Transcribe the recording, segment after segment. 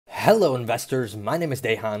Hello investors, my name is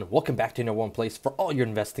Dehan. Welcome back to one place for all your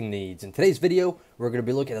investing needs. In today's video, we're going to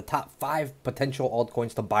be looking at the top 5 potential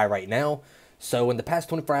altcoins to buy right now. So in the past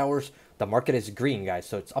 24 hours, the market is green, guys.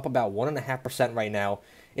 So it's up about 1.5% right now.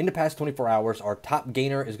 In the past 24 hours, our top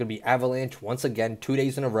gainer is going to be Avalanche once again, 2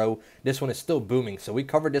 days in a row. This one is still booming. So we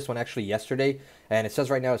covered this one actually yesterday, and it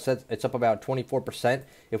says right now it's up about 24%.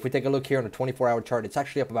 If we take a look here on the 24-hour chart, it's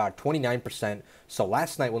actually up about 29%. So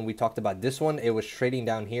last night when we talked about this one, it was trading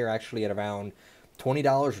down here actually at around $20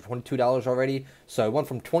 or $22 already. So it went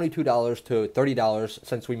from $22 to $30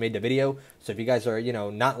 since we made the video. So if you guys are,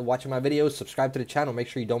 not watching my videos, subscribe to the channel. Make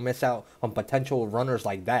sure you don't miss out on potential runners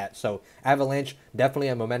like that. So Avalanche, definitely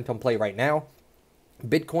a momentum play right now.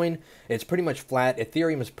 Bitcoin, it's pretty much flat.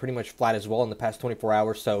 Ethereum is pretty much flat as well in the past 24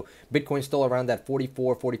 hours. So Bitcoin's still around that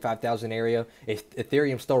 45,000 area.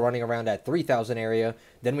 Ethereum's still running around that 3,000 area.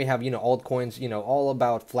 Then we have, altcoins, all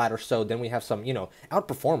about flat or so. Then we have some,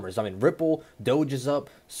 outperformers. I mean, Ripple, Doge is up.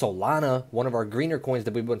 Solana, one of our greener coins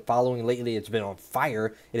that we've been following lately, it's been on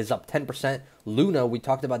fire. It is up 10%. Luna, we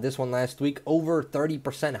talked about this one last week, over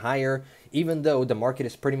 30% higher, even though the market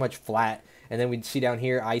is pretty much flat. And then we see down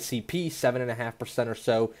here ICP, 7.5% or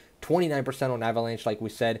so, 29% on Avalanche, like we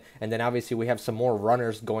said. And then obviously we have some more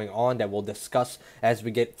runners going on that we'll discuss as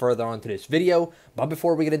we get further onto this video. But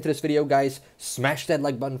before we get into this video, guys, smash that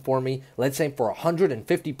like button for me. Let's aim for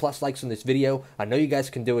 150 plus likes on this video. I know you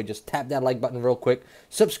guys can do it. Just tap that like button real quick.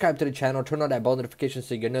 Subscribe to the channel. Turn on that bell notification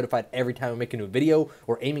so you get notified every time I make a new video.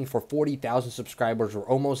 We're aiming for 40,000 subscribers. We're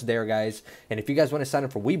almost there, guys. And if you guys want to sign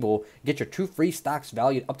up for Webull, get your 2 free stocks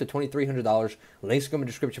valued up to $2,300. Links go in the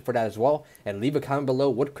description for that as well. And leave a comment below,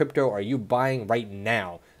 what crypto are you buying right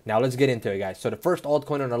now? Now let's get into it, guys. So the first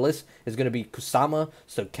altcoin on our list is going to be Kusama,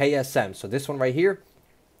 so KSM. So this one right here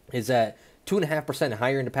is at 2.5%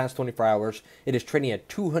 higher in the past 24 hours. It is trading at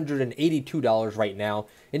 $282 right now.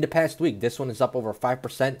 In the past week, this one is up over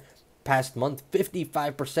 5%. Past month,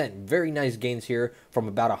 55%. Very nice gains here from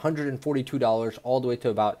about $142 all the way to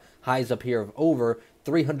about highs up here of over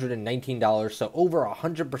 $319. So over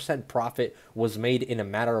 100% profit was made in a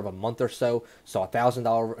matter of a month or so. So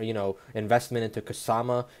 $1,000 investment into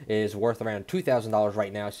Kusama is worth around $2,000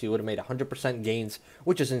 right now. So you would have made 100% gains,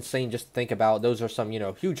 which is insane just to think about. Those are some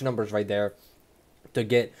huge numbers right there to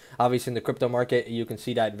get. Obviously in the crypto market, you can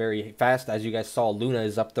see that very fast. As you guys saw, Luna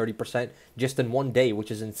is up 30% just in one day, which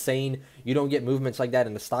is insane. You don't get movements like that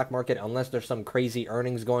in the stock market unless there's some crazy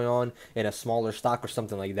earnings going on in a smaller stock or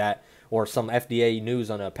something like that, or some FDA news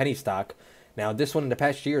on a penny stock. Now this one in the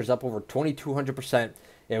past year is up over 2,200%.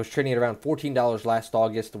 It was trading at around $14 last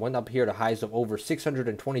August. Went up here to highs of over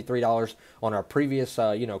 $623 on our previous,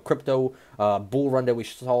 crypto bull run that we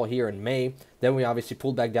saw here in May. Then we obviously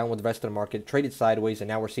pulled back down with the rest of the market, traded sideways, and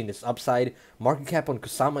now we're seeing this upside. Market cap on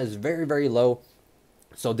Kusama is very, very low.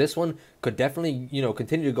 So this one could definitely,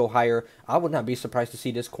 continue to go higher. I would not be surprised to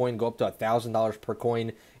see this coin go up to $1,000 per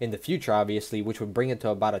coin in the future, obviously, which would bring it to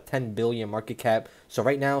about a 10 billion market cap. So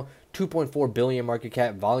right now, 2.4 billion market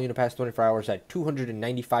cap, volume in the past 24 hours at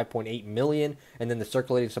 295.8 million, and then the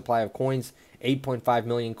circulating supply of coins, 8.5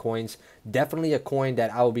 million coins. Definitely a coin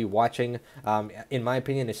that I will be watching. In my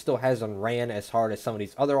opinion, it still hasn't ran as hard as some of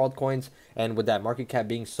these other altcoins, and with that market cap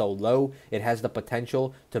being so low, it has the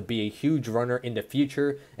potential to be a huge runner in the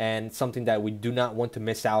future and something that we do not want to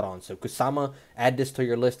miss out on. So Kusama, add this to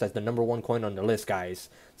your list as the #1 coin on the list, guys.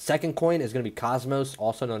 Second coin is going to be Cosmos,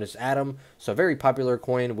 also known as Atom. So a very popular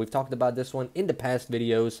coin. We've talked about this one in the past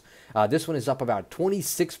videos. This one is up about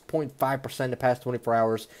 26.5% in the past 24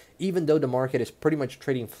 hours. Even though the market is pretty much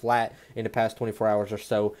trading flat in the past 24 hours or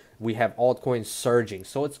so, we have altcoins surging.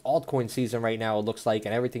 So it's altcoin season right now, it looks like,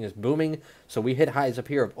 and everything is booming. So we hit highs up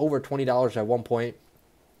here of over $20 at one point.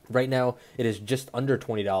 Right now, it is just under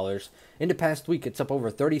 $20. In the past week, it's up over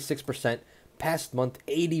 36%. Past month,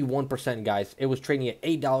 81%, guys. It was trading at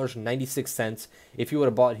 $8.96. If you would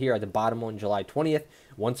have bought here at the bottom on July 20th,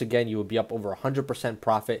 once again, you would be up over 100%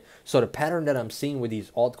 profit. So the pattern that I'm seeing with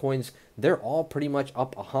these altcoins, they're all pretty much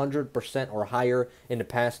up 100% or higher in the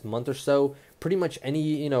past month or so. Pretty much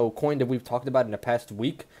any, coin that we've talked about in the past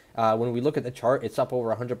week, when we look at the chart, it's up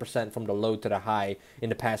over 100% from the low to the high in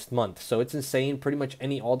the past month. So it's insane. Pretty much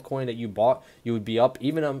any altcoin that you bought, you would be up.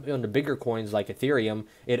 Even on the bigger coins like Ethereum,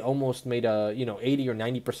 it almost made a, 80 or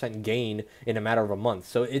 90% gain in a matter of a month.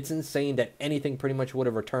 So it's insane that anything pretty much would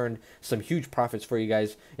have returned some huge profits for you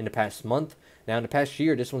guys in the past month. Now, in the past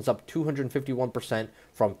year, this one's up 251%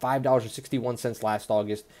 from $5.61 last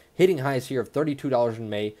August, hitting highs here of $32 in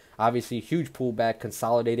May. Obviously, huge pullback,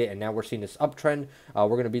 consolidated, and now we're seeing this uptrend. We're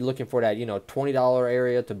going to be looking for that, $20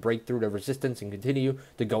 area to break through the resistance and continue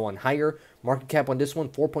to go on higher. Market cap on this one,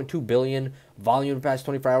 $4.2 billion. Volume in the past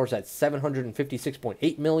 24 hours at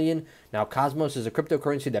 $756.8 million. Now, Cosmos is a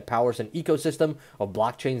cryptocurrency that powers an ecosystem of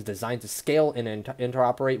blockchains designed to scale and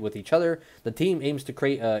interoperate with each other. The team aims to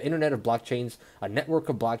create an internet of blockchains, a network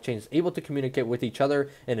of blockchains able to communicate with each other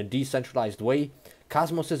in a decentralized way.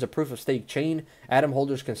 Cosmos is a proof-of-stake chain. Atom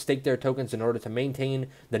holders can stake their tokens in order to maintain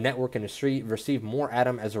the network and receive more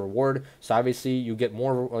Atom as a reward. So obviously you get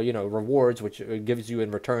more, rewards, which gives you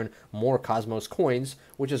in return more Cosmos coins,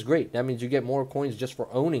 which is great. That means you get more coins just for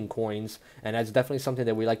owning coins, and that's definitely something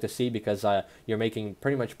that we like to see because you're making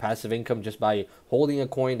pretty much passive income just by holding a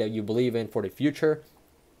coin that you believe in for the future.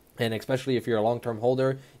 And especially if you're a long-term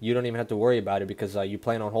holder, you don't even have to worry about it because you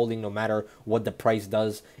plan on holding no matter what the price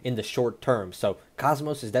does in the short term. So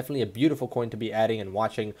Cosmos is definitely a beautiful coin to be adding and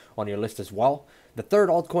watching on your list as well. The third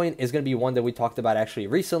altcoin is going to be one that we talked about actually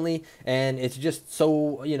recently, and it's just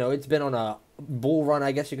so, it's been on a bull run,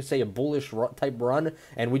 I guess you could say, a bullish type run,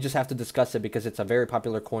 and we just have to discuss it because it's a very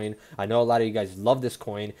popular coin. I know a lot of you guys love this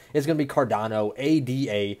coin. It's going to be Cardano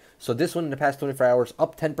ADA. So this one in the past 24 hours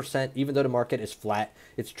up 10%, even though the market is flat.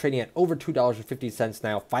 It's trading at over $2.50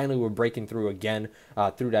 now. Finally, we're breaking through again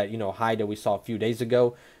through that high that we saw a few days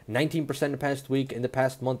ago. 19% in the past week. In the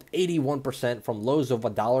past month, 81% from lows of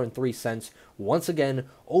 $1.03. Once again,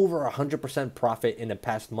 over 100% profit in the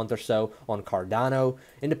past month or so on Cardano.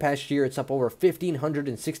 In the past year, it's up over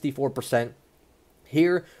 1,564%.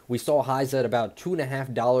 Here, we saw highs at about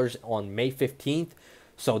 $2.50 on May 15th.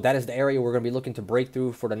 So that is the area we're going to be looking to break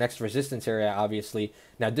through for the next resistance area, obviously.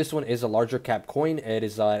 Now, this one is a larger cap coin. It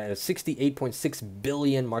is at a 68.6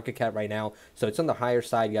 billion market cap right now. So it's on the higher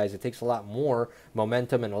side, guys. It takes a lot more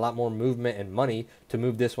momentum and a lot more movement and money to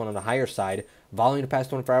move this one on the higher side. Volume in the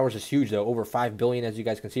past 24 hours is huge, though, over 5 billion, as you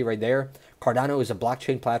guys can see right there. Cardano is a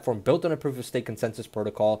blockchain platform built on a proof-of-stake consensus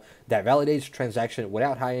protocol that validates transaction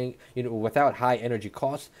without high energy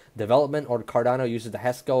costs. Development on Cardano uses the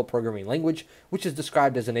Haskell programming language, which is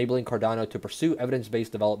described as enabling Cardano to pursue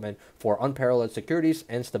evidence-based development for unparalleled securities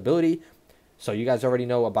and stability. So you guys already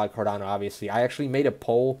know about Cardano, obviously. I actually made a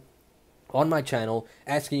poll on my channel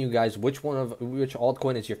asking you guys which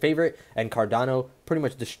altcoin is your favorite, and Cardano pretty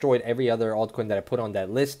much destroyed every other altcoin that I put on that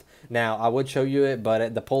list. Now, I would show you it,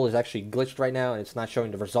 but the poll is actually glitched right now and it's not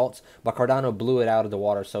showing the results, but Cardano blew it out of the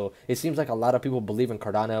water. So it seems like a lot of people believe in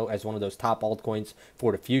Cardano as one of those top altcoins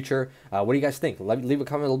for the future. What do you guys think? Leave a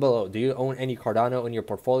comment below. Do you own any Cardano in your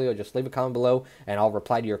portfolio? Just leave a comment below and I'll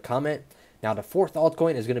reply to your comment. Now, the fourth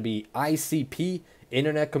altcoin is going to be ICP,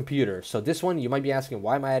 Internet Computer. So this one, you might be asking,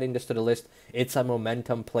 why am I adding this to the list? It's a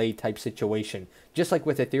momentum play type situation. Just like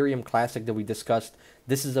with Ethereum Classic that we discussed,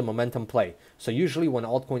 this is a momentum play. So usually when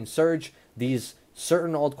altcoins surge, these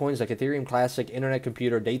certain altcoins like Ethereum Classic, Internet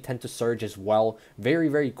Computer, they tend to surge as well very,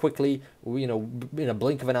 very quickly, in a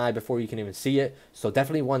blink of an eye before you can even see it. So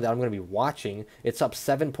definitely one that I'm going to be watching. It's up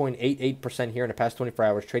 7.88% here in the past 24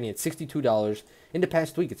 hours, trading at $62. In the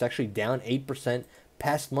past week, it's actually down 8%.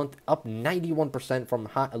 Past month, up 91% from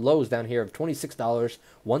lows down here of $26.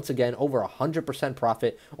 Once again, over 100%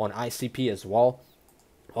 profit on ICP as well.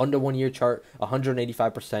 On the 1 year chart,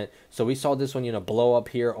 185%. So we saw this one, blow up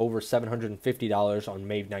here over $750 on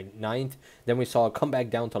May 9th. Then we saw it come back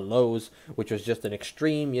down to lows, which was just an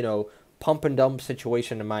extreme, pump and dump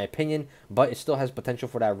situation in my opinion, but it still has potential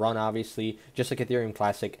for that run, obviously, just like Ethereum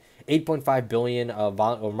Classic. 8.5 billion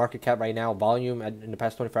market cap right now. Volume in the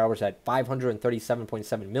past 24 hours at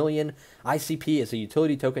 537.7 million. ICP is a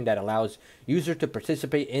utility token that allows users to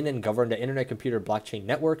participate in and govern the Internet Computer blockchain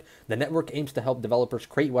network. The network aims to help developers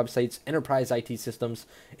create websites, enterprise IT systems,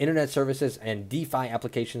 internet services, and DeFi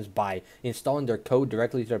applications by installing their code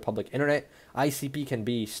directly to the public internet. ICP can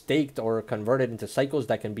be staked or converted into cycles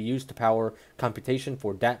that can be used to power computation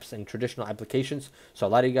for dApps and traditional applications. So a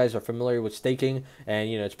lot of you guys are familiar with staking, and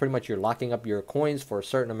it's pretty much you're locking up your coins for a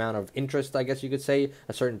certain amount of interest, I guess you could say,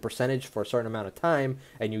 a certain percentage for a certain amount of time,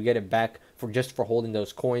 and you get it back for just for holding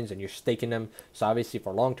those coins, and you're staking them. So obviously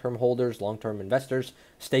for long-term holders, long-term investors,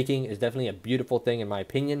 staking is definitely a beautiful thing in my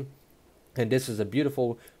opinion. And this is a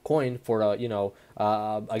beautiful coin for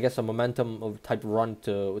I guess a momentum type run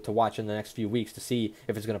to watch in the next few weeks to see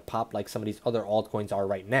if it's going to pop like some of these other altcoins are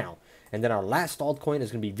right now. And then our last altcoin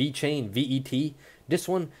is going to be VECHAIN, VET. This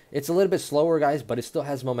one, it's a little bit slower, guys, but it still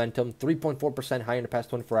has momentum. 3.4% higher in the past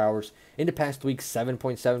 24 hours. In the past week,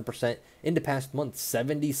 7.7%. In the past month,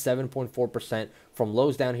 77.4%. From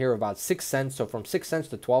lows down here, about 6 cents. So from 6 cents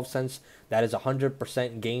to 12 cents, that is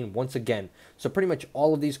 100% gain once again. So pretty much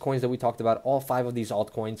all of these coins that we talked about, all 5 of these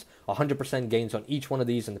altcoins, 100% gains on each one of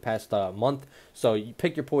these in the past month. So you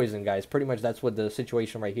pick your poison, guys. Pretty much that's what the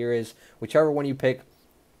situation right here is. Whichever one you pick,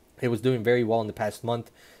 it was doing very well in the past month.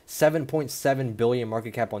 7.7 billion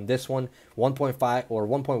market cap on this one, 1.5 or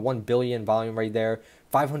 1.1 billion volume right there.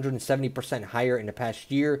 570% higher in the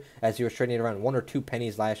past year, as he was trading around 1 or 2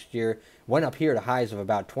 pennies last year. Went up here to highs of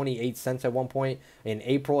about 28 cents at one point in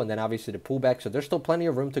April, and then obviously the pullback. So there's still plenty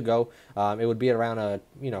of room to go. It would be around a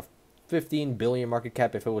 15 billion market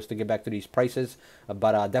cap if it was to get back to these prices,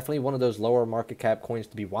 but definitely one of those lower market cap coins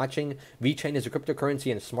to be watching. VECHAIN is a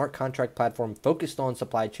cryptocurrency and a smart contract platform focused on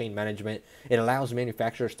supply chain management. It allows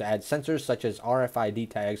manufacturers to add sensors such as RFID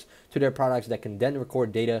tags to their products that can then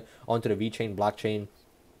record data onto the VECHAIN blockchain.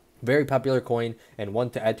 Very popular coin and one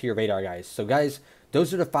to add to your radar, guys. So guys,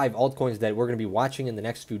 those are the 5 altcoins that we're going to be watching in the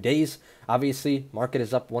next few days. Obviously, market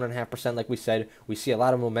is up 1.5%, like we said. We see a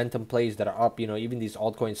lot of momentum plays that are up, even these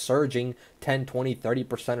altcoins surging 10, 20,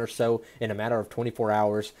 30% or so in a matter of 24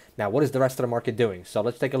 hours. Now, what is the rest of the market doing? So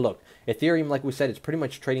let's take a look. Ethereum, like we said, it's pretty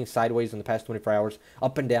much trading sideways in the past 24 hours,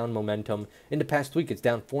 up and down momentum. In the past week, it's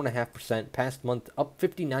down 4.5%. Past month, up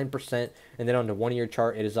 59%. And then on the 1-year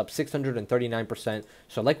chart, it is up 639%.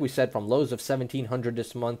 So like we said, from lows of 1,700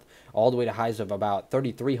 this month, all the way to highs of about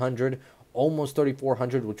 3,300, almost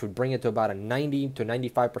 3,400, which would bring it to about a 90 to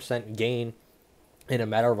 95% gain in a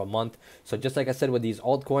matter of a month. So just like I said with these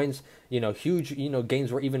altcoins, huge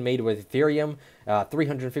gains were even made with Ethereum,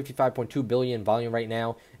 355.2 billion volume right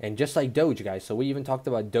now. And just like Doge, guys, so we even talked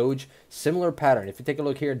about Doge, similar pattern. If you take a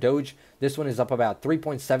look here, Doge, this one is up about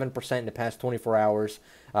 3.7% in the past 24 hours.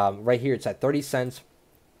 Right here, it's at 30 cents.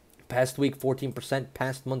 Past week 14%,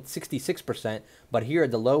 past month 66%, but here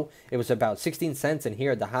at the low it was about 16 cents, and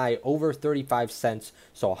here at the high over 35 cents.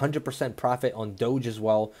 So 100% profit on Doge as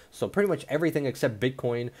well. So pretty much everything except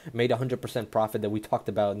Bitcoin made 100% profit that we talked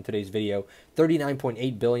about in today's video.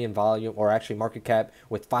 39.8 billion volume, or actually market cap,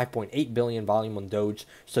 with 5.8 billion volume on Doge.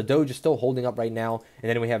 So Doge is still holding up right now. And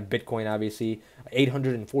then we have Bitcoin, obviously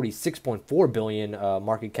 846.4 billion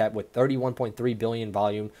market cap with 31.3 billion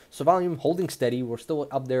volume. So volume holding steady. We're still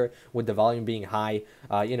up there with the volume being high.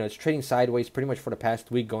 It's trading sideways pretty much for the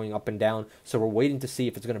past week, going up and down. So we're waiting to see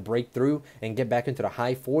if it's going to break through and get back into the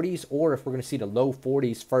high 40s, or if we're going to see the low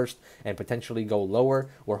 40s first and potentially go lower.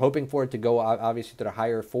 We're hoping for it to go obviously to the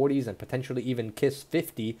higher 40s and potentially even kiss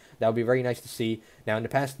 50. That would be very nice to see. Now in the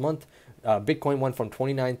past month, Bitcoin went from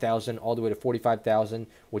 29,000 all the way to 45,000,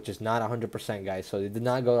 which is not 100%, guys. So it did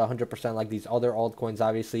not go to 100% like these other altcoins.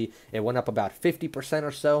 Obviously, it went up about 50%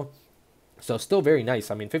 or so. So still very nice.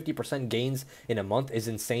 I mean, 50% gains in a month is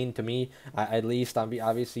insane to me. At least,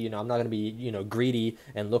 obviously, I'm not going to be, greedy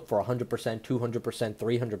and look for 100%, 200%,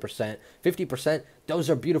 300%, 50%. Those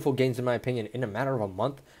are beautiful gains, in my opinion, in a matter of a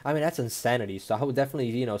month. I mean, that's insanity. So I would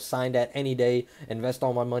definitely, sign that any day, invest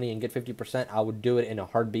all my money and get 50%. I would do it in a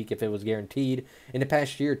heartbeat if it was guaranteed. In the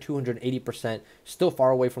past year, 280%, still far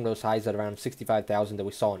away from those highs at around 65,000 that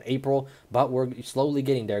we saw in April, but we're slowly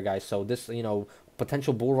getting there, guys. So this,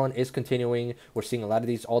 potential bull run is continuing. We're seeing a lot of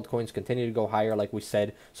these altcoins continue to go higher, like we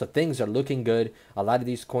said. So things are looking good. A lot of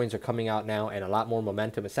these coins are coming out now, and a lot more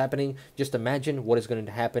momentum is happening. Just imagine what is going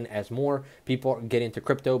to happen as more people get into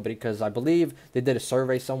crypto, because I believe they did a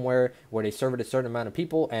survey somewhere where they surveyed a certain amount of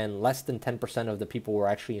people, and less than 10% of the people were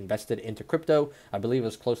actually invested into crypto. I believe it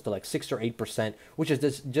was close to like 6 or 8%, which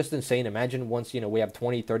is just insane. Imagine once, we have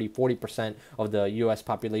 20, 30, 40% of the US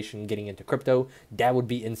population getting into crypto. That would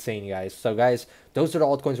be insane, guys. So guys, those are the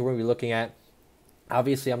altcoins we're going to be looking at.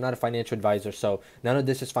 Obviously, I'm not a financial advisor, so none of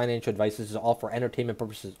this is financial advice. This is all for entertainment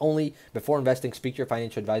purposes only. Before investing, speak to your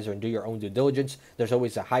financial advisor and do your own due diligence. There's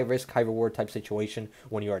always a high risk, high reward type situation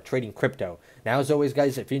when you are trading crypto. Now, as always,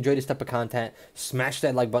 guys, if you enjoyed this type of content, smash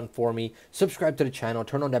that like button for me. Subscribe to the channel.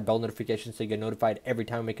 Turn on that bell notification so you get notified every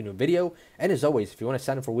time I make a new video. And as always, if you want to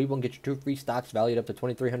sign up for Webull and get your 2 free stocks valued up to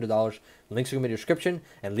 $2,300, links are going to be in the description.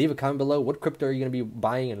 And leave a comment below. What crypto are you going to be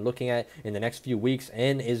buying and looking at in the next few weeks?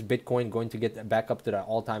 And is Bitcoin going to get back up to the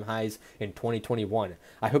all-time highs in 2021?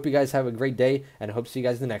 I hope you guys have a great day, and I hope to see you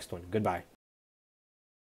guys in the next one. Goodbye.